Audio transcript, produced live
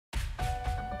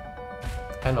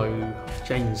Hello,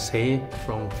 James here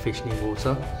from Fish Near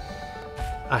Water.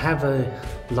 I have a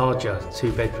larger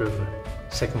 2-bedroom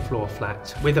second floor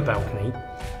flat with a balcony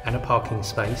and a parking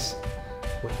space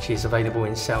which is available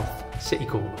in South City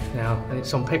Court. Now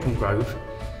it's on Peckham Grove,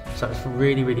 so it's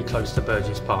really close to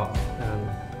Burgess Park,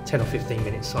 10 or 15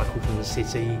 minutes cycle from the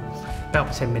city,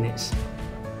 about 10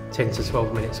 to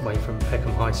 12 minutes away from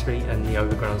Peckham High Street and the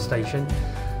overground station.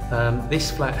 This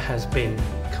flat has been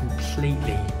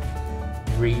completely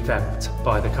revamped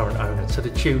by the current owner to the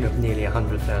tune of nearly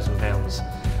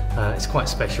 £100,000. It's quite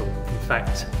special. In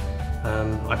fact,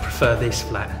 I prefer this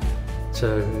flat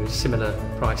to similar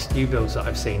priced new builds that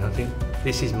I've seen. I think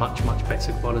this is much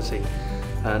better quality.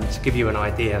 To give you an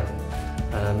idea,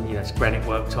 it's granite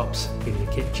worktops in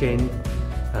the kitchen,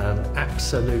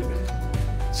 absolute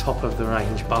top of the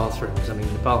range bathrooms. I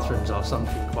mean, the bathrooms are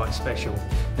something quite special.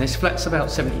 And this flat's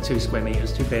about 72 square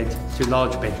metres, two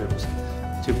large bedrooms,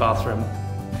 2 bathroom,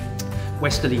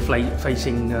 westerly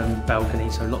facing balcony,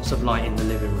 so lots of light in the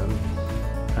living room.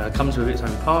 Comes with its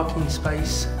own parking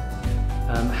space.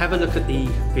 Have a look at the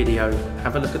video,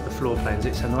 have a look at the floor plans.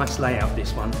 It's a nice layout,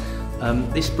 this one.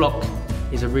 This block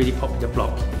is a really popular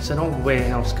block. It's an old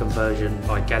warehouse conversion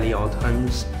by Galliard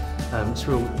Homes. It's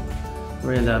real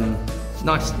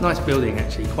nice building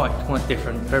actually, quite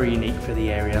different, very unique for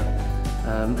the area.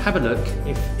 Have a look.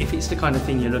 If it's the kind of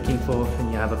thing you're looking for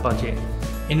and you have a budget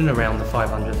in and around the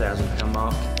 £500,000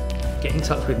 mark, get in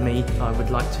touch with me. I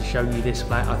would like to show you this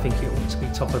flat. I think it ought to be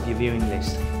top of your viewing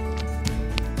list.